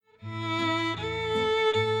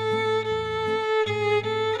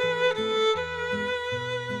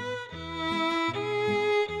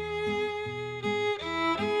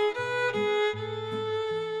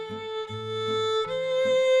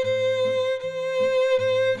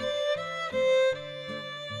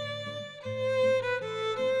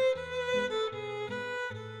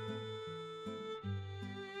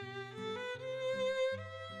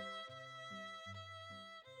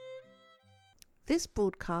This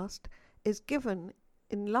broadcast is given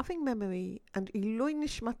in loving memory and Ilui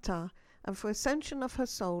Nishmata and for ascension of her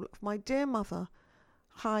soul of my dear mother,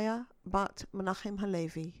 Chaya Bat Menachem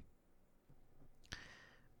Halevi.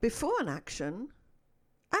 Before an action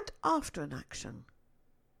and after an action.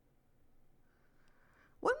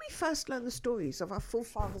 When we first learn the stories of our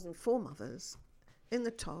forefathers and foremothers in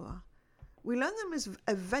the Torah, we learn them as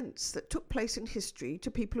events that took place in history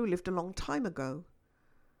to people who lived a long time ago.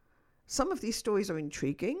 Some of these stories are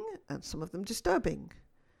intriguing and some of them disturbing.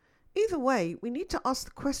 Either way, we need to ask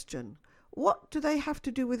the question, what do they have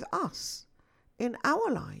to do with us in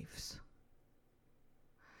our lives?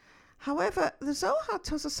 However, the Zohar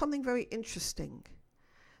tells us something very interesting,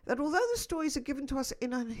 that although the stories are given to us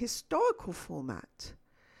in an historical format,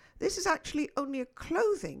 this is actually only a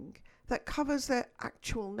clothing that covers their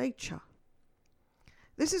actual nature.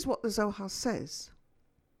 This is what the Zohar says.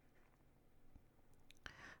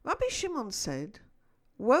 Rabbi Shimon said,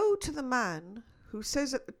 "Woe to the man who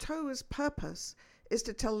says that the Torah's purpose is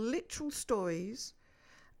to tell literal stories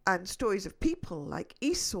and stories of people like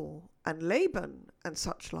Esau and Laban and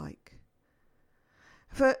such like.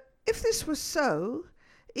 For if this was so,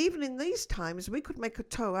 even in these times we could make a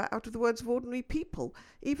Torah out of the words of ordinary people,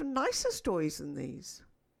 even nicer stories than these.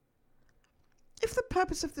 If the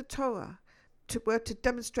purpose of the Torah were to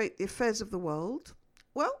demonstrate the affairs of the world,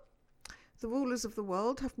 well, the rulers of the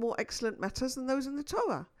world have more excellent matters than those in the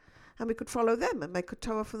Torah, and we could follow them and make a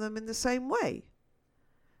Torah for them in the same way.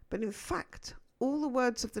 But in fact, all the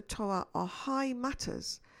words of the Torah are high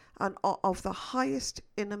matters and are of the highest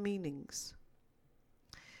inner meanings.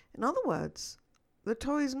 In other words, the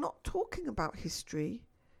Torah is not talking about history,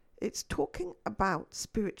 it's talking about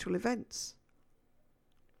spiritual events.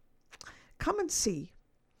 Come and see,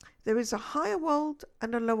 there is a higher world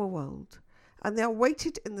and a lower world, and they are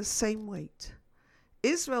weighted in the same weight.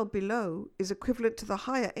 Israel below is equivalent to the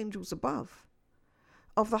higher angels above.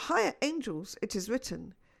 Of the higher angels it is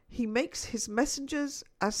written, He makes His messengers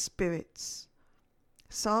as spirits.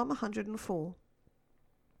 Psalm 104.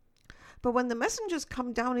 But when the messengers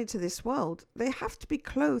come down into this world, they have to be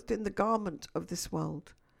clothed in the garment of this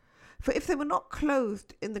world. For if they were not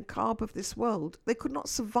clothed in the garb of this world, they could not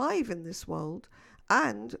survive in this world,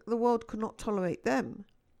 and the world could not tolerate them.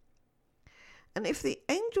 And if the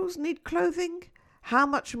angels need clothing, how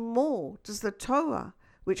much more does the Torah,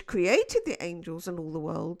 which created the angels and all the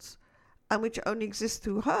worlds, and which only exists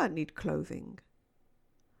through her, need clothing?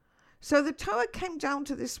 So the Torah came down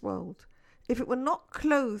to this world. If it were not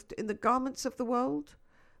clothed in the garments of the world,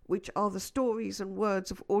 which are the stories and words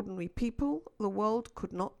of ordinary people, the world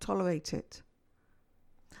could not tolerate it.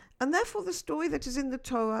 And therefore the story that is in the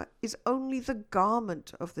Torah is only the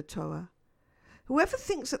garment of the Torah. Whoever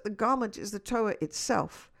thinks that the garment is the Torah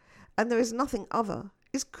itself, and there is nothing other,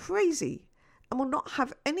 is crazy and will not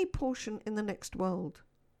have any portion in the next world.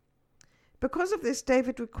 Because of this,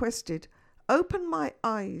 David requested, "Open my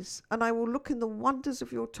eyes, and I will look in the wonders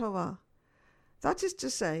of your Torah." That is to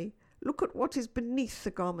say, look at what is beneath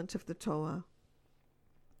the garment of the Torah.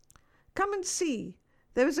 Come and see,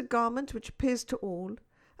 there is a garment which appears to all,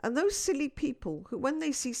 and those silly people who, when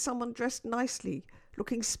they see someone dressed nicely,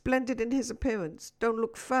 looking splendid in his appearance, don't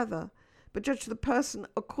look further, but judge the person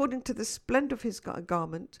according to the splendor of his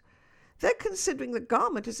garment, they're considering the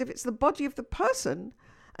garment as if it's the body of the person,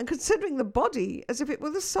 and considering the body as if it were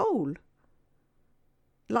the soul.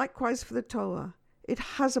 Likewise for the Torah, it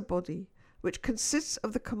has a body, which consists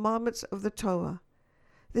of the commandments of the Torah.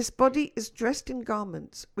 This body is dressed in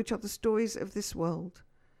garments, which are the stories of this world.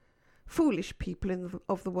 Foolish people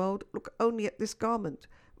of the world look only at this garment,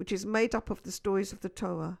 which is made up of the stories of the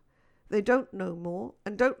Torah. They don't know more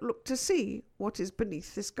and don't look to see what is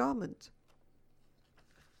beneath this garment.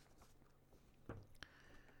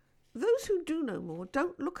 Those who do know more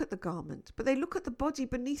don't look at the garment, but they look at the body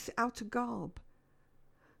beneath the outer garb.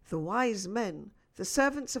 The wise men, the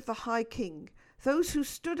servants of the High King, those who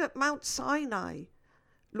stood at Mount Sinai,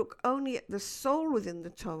 look only at the soul within the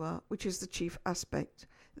Torah, which is the chief aspect.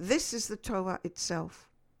 This is the Torah itself.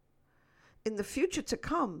 In the future to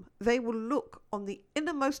come, they will look on the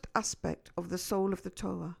innermost aspect of the soul of the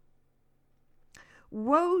Torah.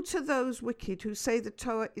 Woe to those wicked who say the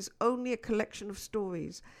Torah is only a collection of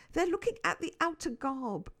stories. They're looking at the outer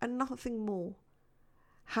garb and nothing more.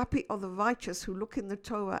 Happy are the righteous who look in the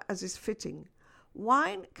Torah as is fitting.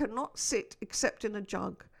 Wine cannot sit except in a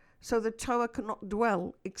jug, so the Torah cannot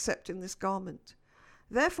dwell except in this garment.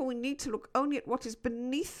 Therefore we need to look only at what is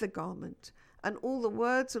beneath the garment, and all the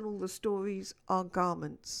words and all the stories are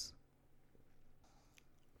garments.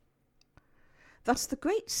 Thus the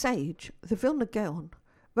great sage, the Vilna Gaon,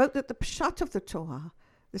 wrote that the Pshat of the Torah,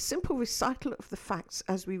 The simple recital of the facts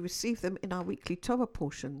as we receive them in our weekly Torah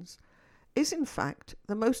portions is in fact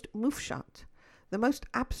the most mufshat, the most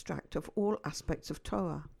abstract of all aspects of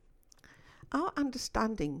Torah. Our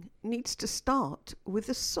understanding needs to start with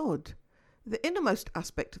the sod, the innermost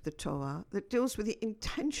aspect of the Torah that deals with the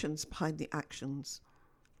intentions behind the actions.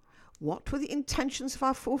 What were the intentions of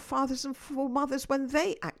our forefathers and foremothers when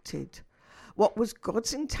they acted? What was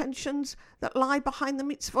God's intentions that lie behind the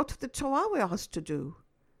mitzvot of the Torah we're asked to do?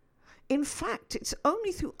 In fact, it's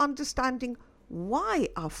only through understanding why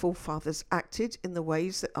our forefathers acted in the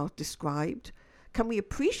ways that are described can we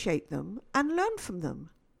appreciate them and learn from them.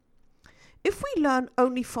 If we learn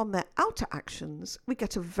only from their outer actions, we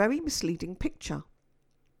get a very misleading picture.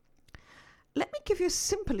 Let me give you a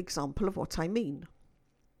simple example of what I mean.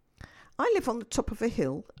 I live on the top of a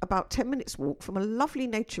hill, about 10 minutes walk from a lovely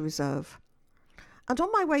nature reserve. And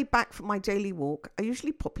on my way back from my daily walk, I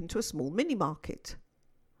usually pop into a small mini market.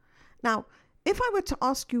 Now, if I were to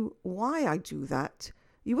ask you why I do that,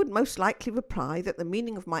 you would most likely reply that the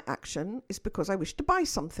meaning of my action is because I wish to buy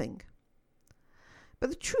something. But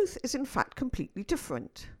the truth is in fact completely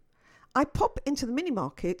different. I pop into the mini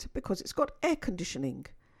market because it's got air conditioning,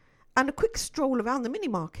 and a quick stroll around the mini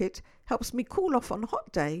market helps me cool off on a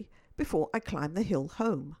hot day before I climb the hill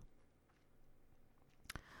home.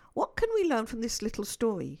 What can we learn from this little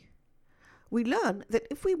story? We learn that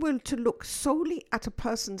if we were to look solely at a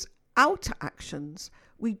person's outer actions,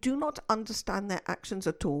 we do not understand their actions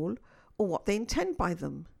at all or what they intend by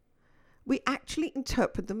them. We actually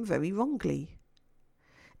interpret them very wrongly.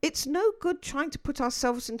 It's no good trying to put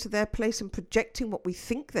ourselves into their place and projecting what we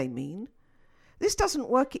think they mean. This doesn't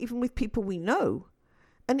work even with people we know,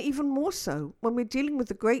 and even more so when we're dealing with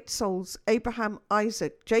the great souls Abraham,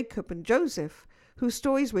 Isaac, Jacob and Joseph, whose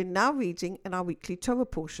stories we're now reading in our weekly Torah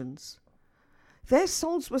portions. Their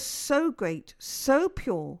souls were so great, so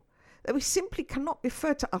pure, that we simply cannot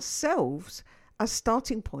refer to ourselves as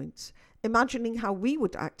starting points, imagining how we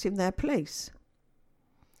would act in their place.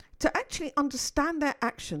 To actually understand their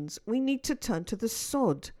actions, we need to turn to the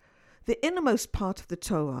sod, the innermost part of the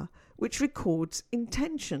Torah, which records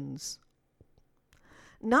intentions.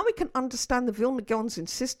 Now we can understand the Vilna Gaon's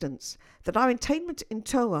insistence that our attainment in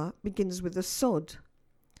Torah begins with the sod.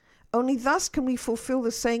 Only thus can we fulfill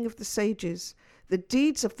the saying of the sages, the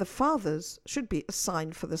deeds of the fathers should be a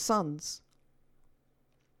sign for the sons.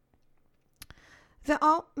 There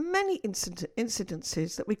are many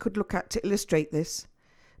incidences that we could look at to illustrate this,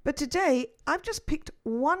 but today I've just picked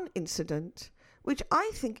one incident which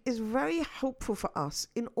I think is very helpful for us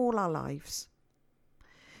in all our lives.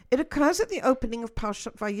 It occurs at the opening of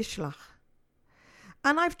Parshat Vayishlach,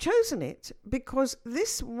 and I've chosen it because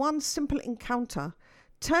this one simple encounter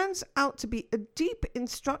turns out to be a deep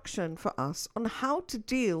instruction for us on how to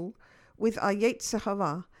deal with our Yetzer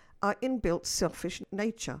Hara, our inbuilt selfish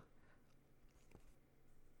nature.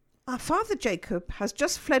 Our father Jacob has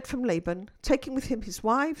just fled from Laban, taking with him his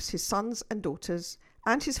wives, his sons and daughters,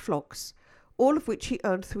 and his flocks, all of which he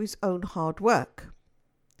earned through his own hard work.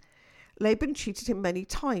 Laban cheated him many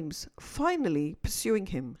times, finally pursuing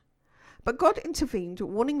him. But God intervened,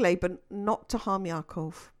 warning Laban not to harm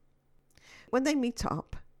Yaakov. When they meet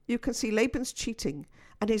up, you can see Laban's cheating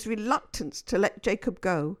and his reluctance to let Jacob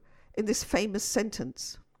go in this famous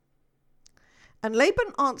sentence. And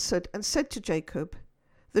Laban answered and said to Jacob,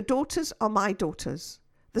 "The daughters are my daughters,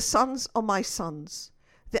 the sons are my sons,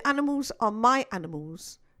 the animals are my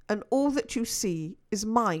animals, and all that you see is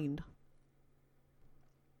mine."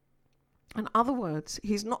 In other words,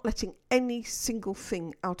 he's not letting any single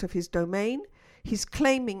thing out of his domain. He's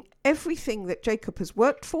claiming everything that Jacob has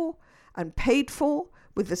worked for and paid for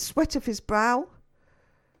with the sweat of his brow.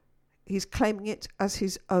 He's claiming it as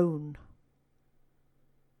his own.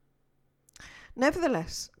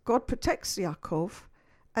 Nevertheless, God protects Yaakov,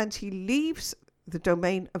 and he leaves the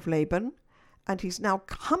domain of Laban, and he's now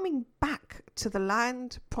coming back to the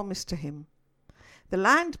land promised to him. The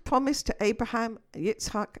land promised to Abraham,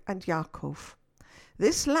 Yitzhak, and Yaakov.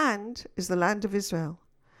 This land is the land of Israel.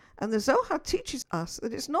 And the Zohar teaches us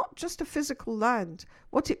that it's not just a physical land.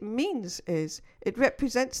 What it means is it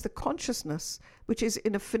represents the consciousness which is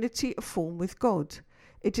in affinity of form with God.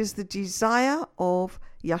 It is the desire of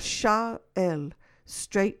Yashar El,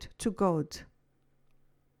 straight to God.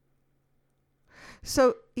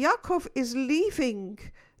 So Yaakov is leaving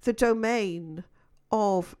the domain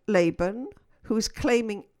of Laban, who is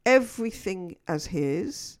claiming everything as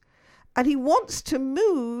his, and he wants to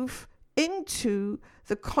move into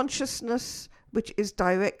the consciousness which is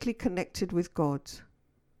directly connected with God.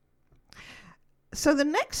 So the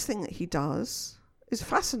next thing that he does is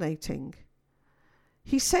fascinating.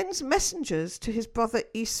 he sends messengers to his brother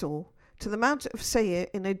Esau to the Mount of Seir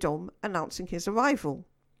in Edom, announcing his arrival.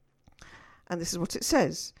 And this is what it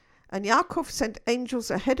says. And Yaakov sent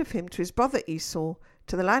angels ahead of him to his brother Esau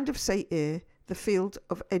to the land of Seir, the field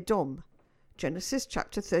of Edom. Genesis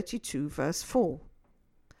chapter 32, verse 4.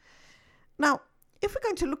 Now, if we're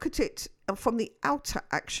going to look at it from the outer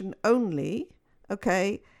action only,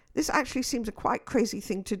 okay, this actually seems a quite crazy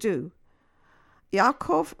thing to do.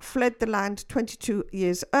 Yaakov fled the land 22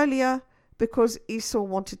 years earlier because Esau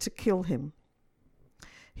wanted to kill him.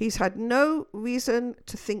 He's had no reason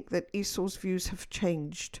to think that Esau's views have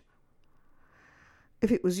changed.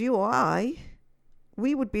 If it was you or I,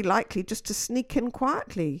 we would be likely just to sneak in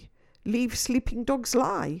quietly, leave sleeping dogs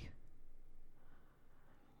lie.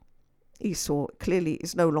 Esau clearly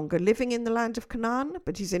is no longer living in the land of Canaan,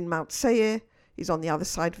 but he's in Mount Seir. He's on the other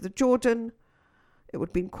side of the Jordan. It would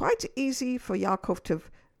have been quite easy for Yaakov to have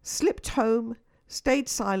slipped home, stayed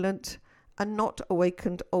silent, and not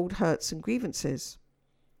awakened old hurts and grievances.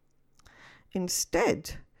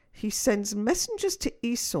 Instead, he sends messengers to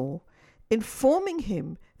Esau, informing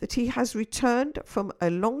him that he has returned from a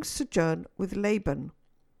long sojourn with Laban.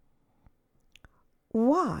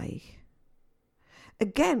 Why?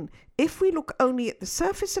 Again, if we look only at the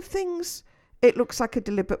surface of things, it looks like a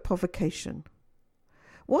deliberate provocation.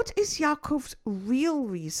 What is Yaakov's real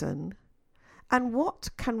reason, and what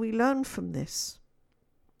can we learn from this?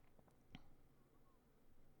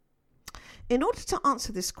 In order to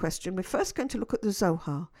answer this question, we're first going to look at the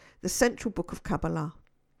Zohar, the central book of Kabbalah.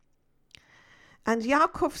 And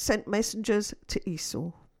Yaakov sent messengers to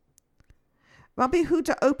Esau. Rabbi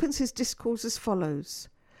Huda opens his discourse as follows: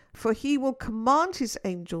 For he will command his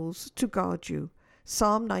angels to guard you.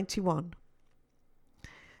 Psalm 91.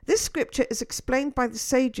 This scripture is explained by the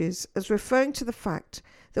sages as referring to the fact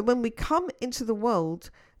that when we come into the world,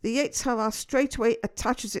 the Yetzer Hara straightway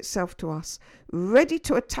attaches itself to us, ready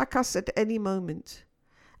to attack us at any moment.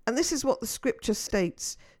 And this is what the scripture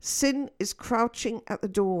states: sin is crouching at the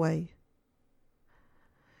doorway.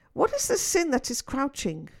 What is the sin that is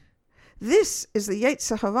crouching? This is the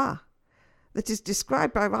Yetzer Hara that is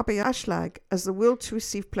described by Rabbi Ashlag as the will to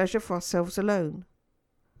receive pleasure for ourselves alone.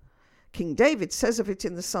 King David says of it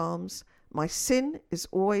in the Psalms, "My sin is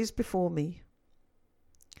always before me."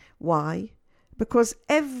 Why? Because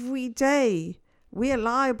every day we are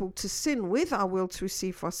liable to sin with our will to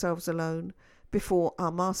receive for ourselves alone before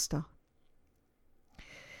our Master.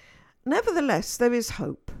 Nevertheless, there is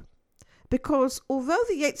hope, because although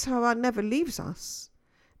the Yetzer Hara never leaves us,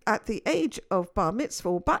 at the age of Bar Mitzvah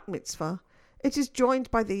or Bat Mitzvah, it is joined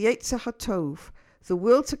by the Yetzer HaTov, the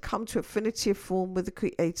will to come to affinity of form with the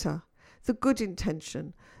Creator, the good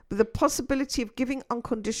intention, with the possibility of giving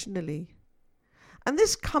unconditionally. And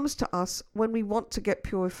this comes to us when we want to get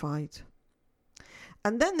purified.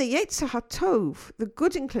 And then the Yetzer HaTov, the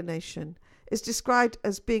good inclination, is described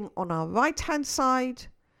as being on our right-hand side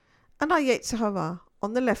and our Yetzer Hara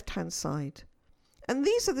on the left-hand side. And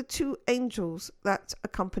these are the two angels that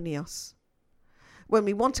accompany us. When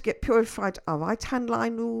we want to get purified, our right-hand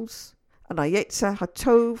line rules, and our Yetzer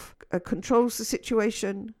HaTov controls the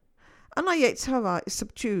situation, and our Yetzer Hara is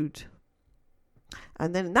subdued.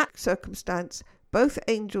 And then in that circumstance, both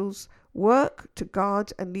angels work to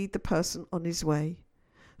guard and lead the person on his way.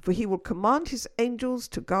 For he will command his angels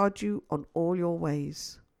to guard you on all your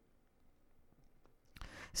ways.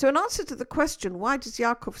 So in answer to the question, why does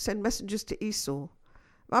Yaakov send messengers to Esau?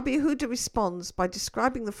 Rabbi Yehuda responds by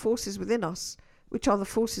describing the forces within us, which are the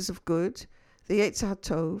forces of good, the Yetzer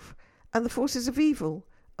HaTov, and the forces of evil,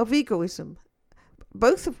 of egoism,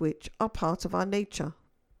 both of which are part of our nature.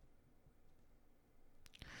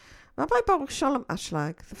 Rabbi Baruch Shalom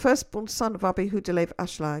Ashlag, the firstborn son of Rabbi Yehuda Lev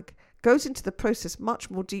Ashlag, goes into the process much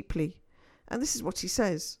more deeply, and this is what he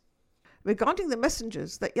says. Regarding the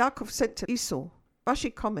messengers that Yaakov sent to Esau,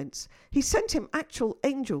 Rashi comments, he sent him actual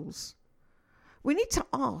angels. We need to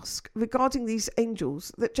ask regarding these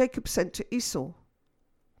angels that Jacob sent to Esau.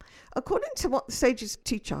 According to what the sages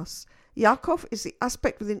teach us, Yaakov is the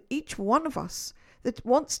aspect within each one of us that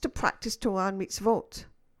wants to practice Torah and mitzvot,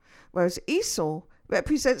 whereas Esau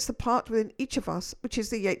represents the part within each of us which is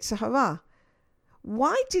the Yetzer Hara.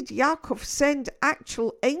 Why did Yaakov send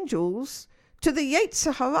actual angels to the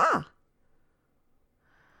Yetzer Hara?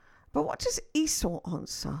 But what does Esau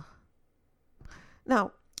answer?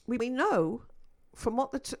 Now, we know from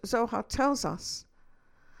what the Zohar tells us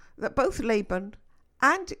that both Laban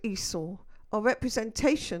and Esau are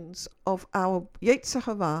representations of our Yetzer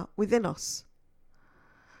Hara within us.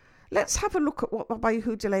 Let's have a look at what Rabbi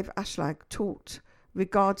Yehuda Lev Ashlag taught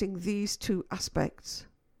regarding these two aspects.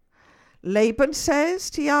 Laban says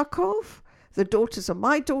to Yaakov The daughters are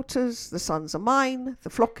my daughters, the sons are mine, the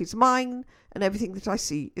flock is mine, and everything that I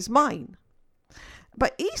see is mine.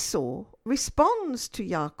 But Esau responds to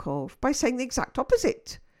Yaakov by saying the exact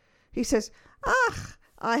opposite. He says,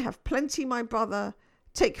 I have plenty, my brother.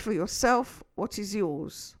 Take for yourself what is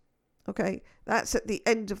yours. Okay, that's at the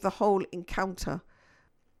end of the whole encounter.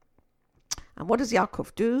 And what does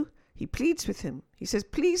Yaakov do? He pleads with him. He says,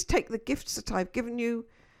 please take the gifts that I've given you.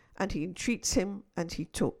 And he entreats him, and he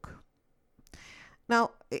took.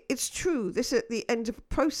 Now, it's true, this is at the end of a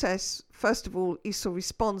process. First of all, Esau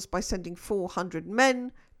responds by sending 400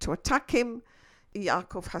 men to attack him.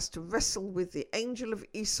 Yaakov has to wrestle with the angel of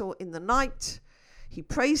Esau in the night. He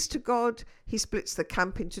prays to God. He splits the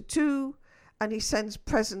camp into two, and he sends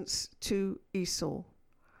presents to Esau.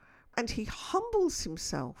 And he humbles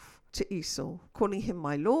himself to Esau, calling him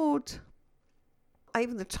my lord.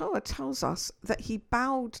 Even the Torah tells us that he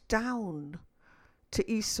bowed down to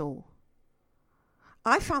Esau.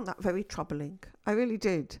 I found that very troubling. I really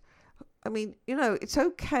did. I mean, it's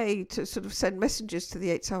okay to sort of send messages to the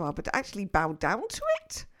Yetzer Hara, but to actually bow down to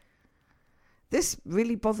it? This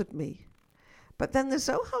really bothered me. But then the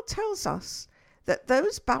Zohar tells us that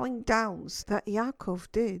those bowing downs that Yaakov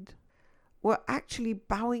did were actually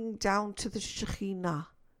bowing down to the Shekhinah.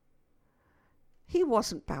 He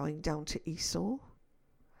wasn't bowing down to Esau.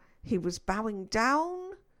 He was bowing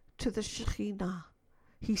down to the Shekhinah.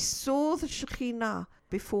 He saw the Shekhinah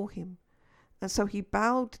before him, and so he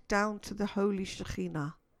bowed down to the holy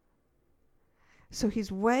Shekhinah. So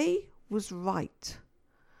his way was right.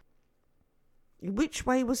 In which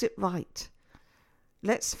way was it right?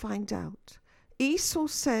 Let's find out. Esau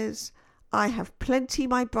says, I have plenty,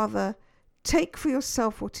 my brother. Take for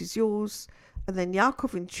yourself what is yours. And then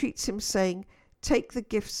Yaakov entreats him, saying, take the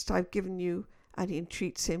gifts that I've given you. And he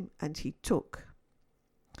entreats him, and he took.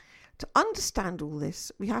 To understand all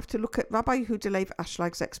this, we have to look at Rabbi Yehuda Leib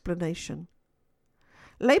Ashlag's explanation.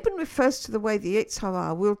 Laban refers to the way the Yetzer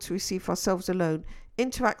Hara, will to receive for ourselves alone,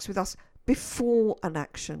 interacts with us before an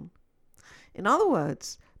action. In other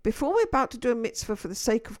words, before we're about to do a mitzvah for the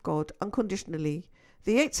sake of God, unconditionally,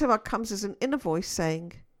 the Yetzer Hara comes as an inner voice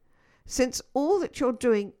saying, since all that you're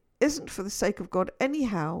doing isn't for the sake of God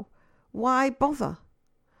anyhow, why bother?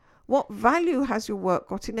 What value has your work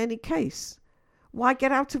got in any case? Why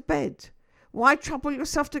get out of bed? Why trouble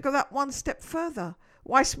yourself to go that one step further?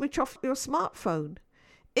 Why switch off your smartphone?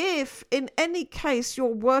 If in any case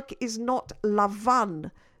your work is not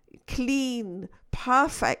lavan, clean,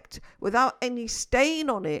 perfect, without any stain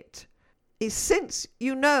on it, is since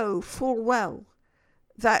you know full well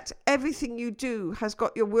that everything you do has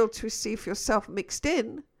got your will to receive for yourself mixed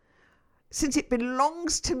in, since it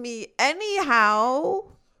belongs to me anyhow,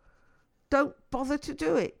 don't bother to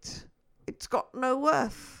do it. It's got no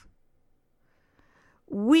worth.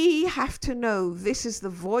 We have to know this is the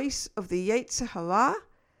voice of the Yetzer Hara,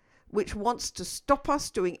 which wants to stop us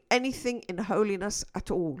doing anything in holiness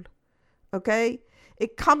at all. Okay?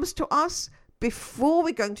 It comes to us before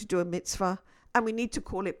we're going to do a mitzvah, and we need to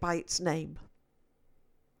call it by its name.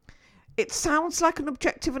 It sounds like an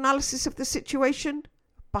objective analysis of the situation,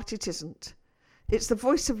 but it isn't. It's the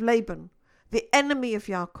voice of Laban, the enemy of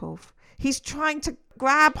Yaakov. He's trying to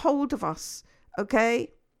grab hold of us,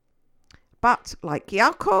 okay? But like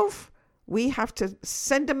Yaakov, we have to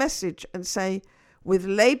send a message and say, with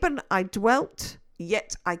Laban I dwelt,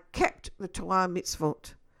 yet I kept the Torah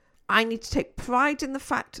mitzvot. I need to take pride in the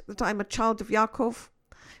fact that I'm a child of Yaakov.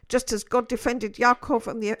 Just as God defended Yaakov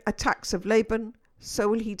from the attacks of Laban, so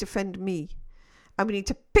will he defend me. And we need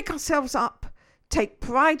to pick ourselves up, take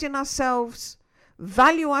pride in ourselves,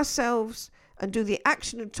 value ourselves, and do the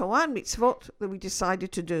action in Torah and mitzvot that we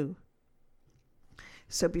decided to do.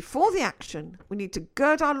 So before the action, we need to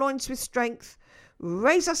gird our loins with strength,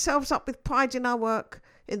 raise ourselves up with pride in our work,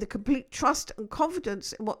 in the complete trust and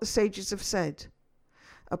confidence in what the sages have said.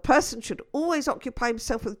 A person should always occupy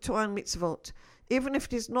himself with Torah and mitzvot, even if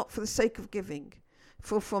it is not for the sake of giving.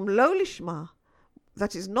 For from lo lishma,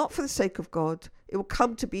 that is not for the sake of God, it will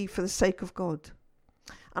come to be for the sake of God.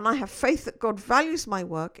 And I have faith that God values my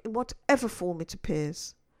work in whatever form it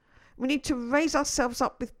appears. We need to raise ourselves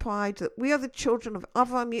up with pride that we are the children of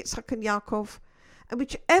Avraham, Yitzchak and Yaakov, and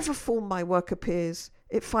whichever form my work appears,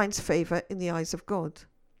 it finds favour in the eyes of God.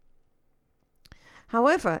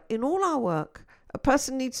 However, in all our work, a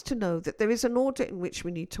person needs to know that there is an order in which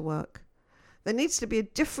we need to work. There needs to be a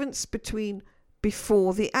difference between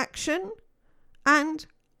before the action and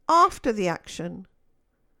after the action.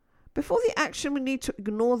 Before the action, we need to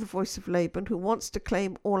ignore the voice of Laban, who wants to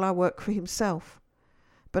claim all our work for himself.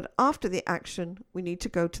 But after the action, we need to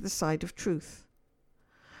go to the side of truth.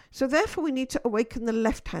 So therefore, we need to awaken the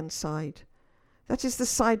left-hand side That is the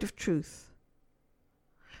side of truth.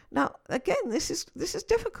 Now, again, this is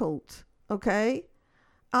difficult, okay?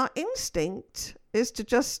 Our instinct is to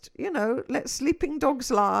just, let sleeping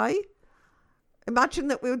dogs lie. Imagine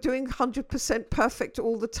that we were doing 100% perfect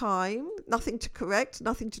all the time, nothing to correct,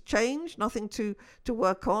 nothing to change, nothing to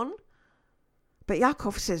work on. But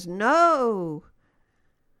Yaakov says, no.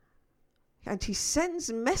 And he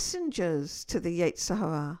sends messengers to the Yetzer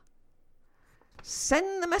Hara.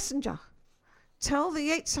 Send the messenger. Tell the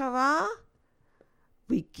Yetzer Hara,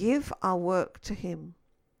 we give our work to him.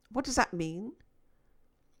 What does that mean?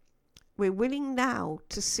 We're willing now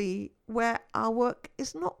to see where our work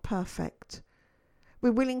is not perfect.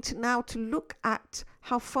 We're willing to now to look at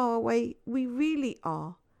how far away we really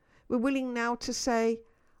are. We're willing now to say,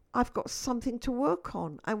 I've got something to work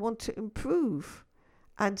on. I want to improve.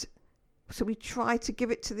 And so we try to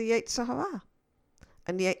give it to the Yetzer Hara.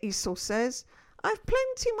 And yet Esau says, I've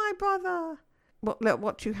plenty, my brother. Let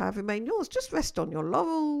what you have remain yours. Just rest on your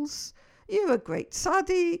laurels. You're a great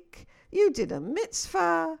tzaddik. You did a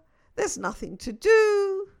mitzvah. There's nothing to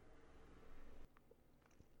do.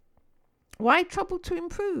 Why trouble to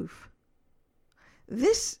improve?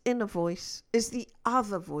 This inner voice is the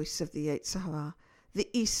other voice of the Yetzer Hara, the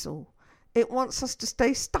Esau. It wants us to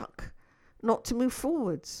stay stuck, not to move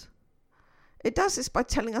forwards. It does this by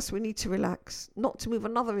telling us we need to relax, not to move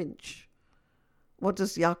another inch. What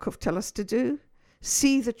does Yaakov tell us to do?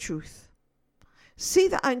 See the truth. See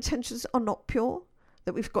that our intentions are not pure,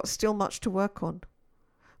 that we've got still much to work on.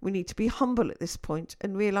 We need to be humble at this point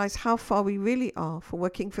and realize how far we really are for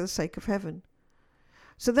working for the sake of heaven.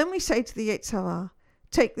 So then we say to the Yetzer Hara,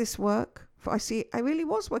 take this work, for I see I really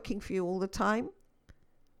was working for you all the time.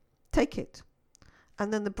 Take it.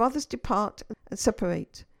 And then the brothers depart and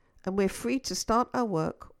separate, and we're free to start our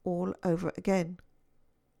work all over again.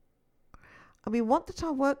 And we want that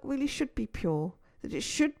our work really should be pure, that it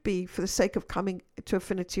should be for the sake of coming to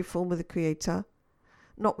affinity form with the Creator,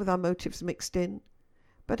 not with our motives mixed in.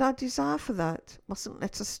 But our desire for that mustn't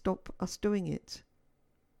let us stop us doing it.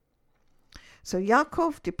 So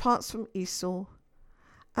Yaakov departs from Esau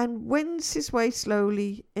and wends his way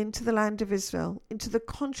slowly into the land of Israel, into the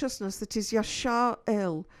consciousness that is Yashar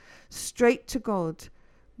El, straight to God,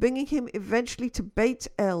 bringing him eventually to Beit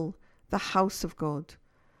El, the house of God.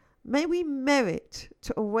 May we merit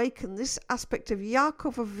to awaken this aspect of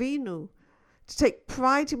Yaakov Avinu, to take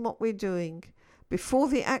pride in what we're doing before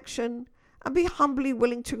the action, and be humbly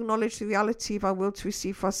willing to acknowledge the reality of our will to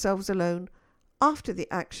receive for ourselves alone after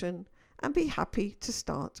the action, and be happy to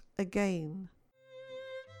start again.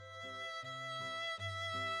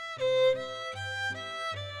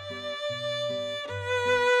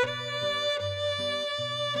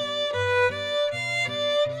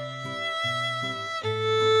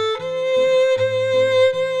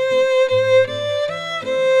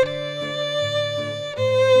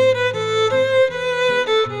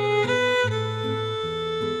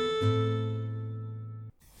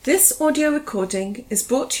 This audio recording is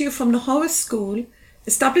brought to you from Nahora School,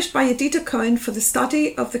 established by Yedida Cohen for the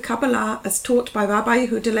study of the Kabbalah as taught by Rabbi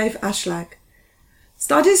Yehuda Leib Ashlag.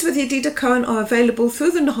 Studies with Yedida Cohen are available through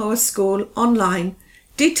the Nahora School online.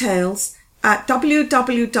 Details at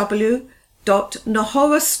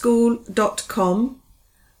www.nahoraschool.com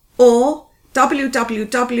or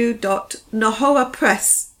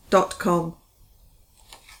www.nahorapress.com.